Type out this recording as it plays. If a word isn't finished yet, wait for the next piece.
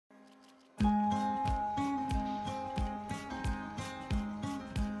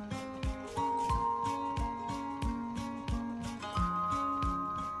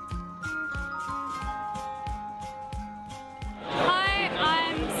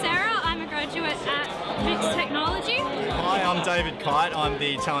technology. Hi, I'm David Kite. I'm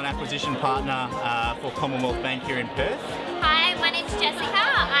the Talent Acquisition Partner for Commonwealth Bank here in Perth. Hi, my name's Jessica.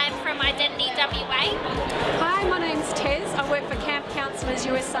 I'm from Identity UWA. Hi, my name's Tez. I work for Camp Counsellors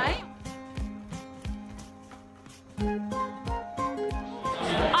USA.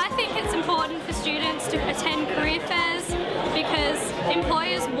 I think it's important for students to attend career fairs because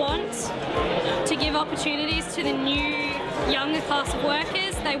employers want to give opportunities to the new younger class of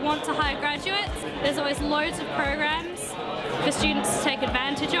workers. They want to hire graduates. There's always loads of programs for students to take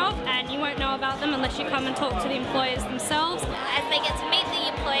advantage of, and you won't know about them unless you come and talk to the employers themselves. As they get to meet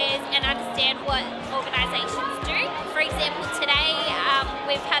the employers and understand what organisations do. For example, today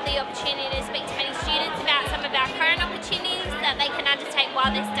we've had the opportunity to speak to many students about some of our current opportunities that they can undertake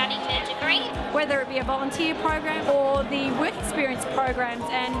while they're studying their degree. Whether it be a volunteer program or the work experience programs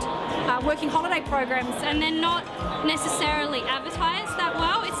and working holiday programs. And they're not necessarily advertised that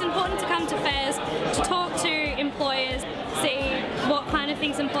well. It's important to come to fairs to talk to employers, see what kind of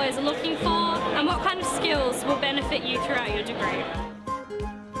things employers are looking for and what kind of skills will benefit you throughout your degree.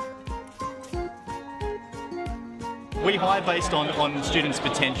 We hire based on students'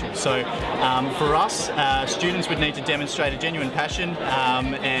 potential. So for us, students would need to demonstrate a genuine passion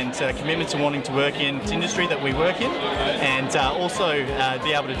and commitment to wanting to work in the industry that we work in, and also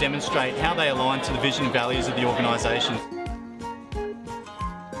be able to demonstrate how they align to the vision and values of the organisation.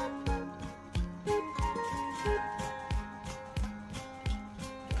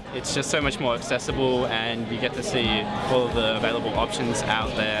 It's just so much more accessible and you get to see all of the available options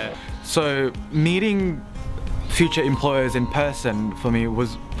out there. So meeting future employers in person for me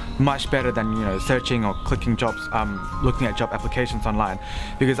was much better than searching or clicking jobs, looking at job applications online,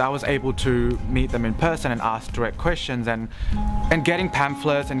 because I was able to meet them in person and ask direct questions, and getting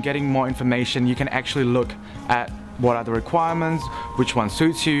pamphlets and getting more information. You can actually look at what are the requirements, which one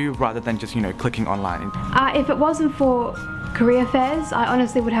suits you, rather than just clicking online. If it wasn't for career fairs, I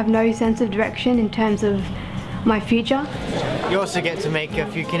honestly would have no sense of direction in terms of my future. You also get to make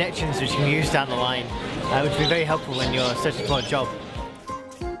a few connections which you can use down the line, which will be very helpful when you're searching for a job.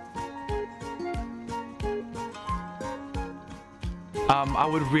 I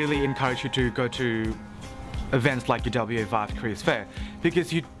would really encourage you to go to events like UWA VIVE Careers Fair,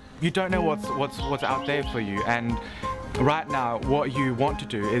 because you don't know what's out there for you, and right now what you want to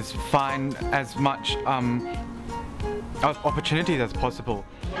do is find as much opportunities as possible.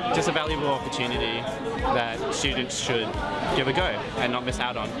 Just a valuable opportunity that students should give a go and not miss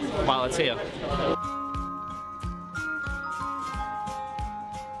out on while it's here.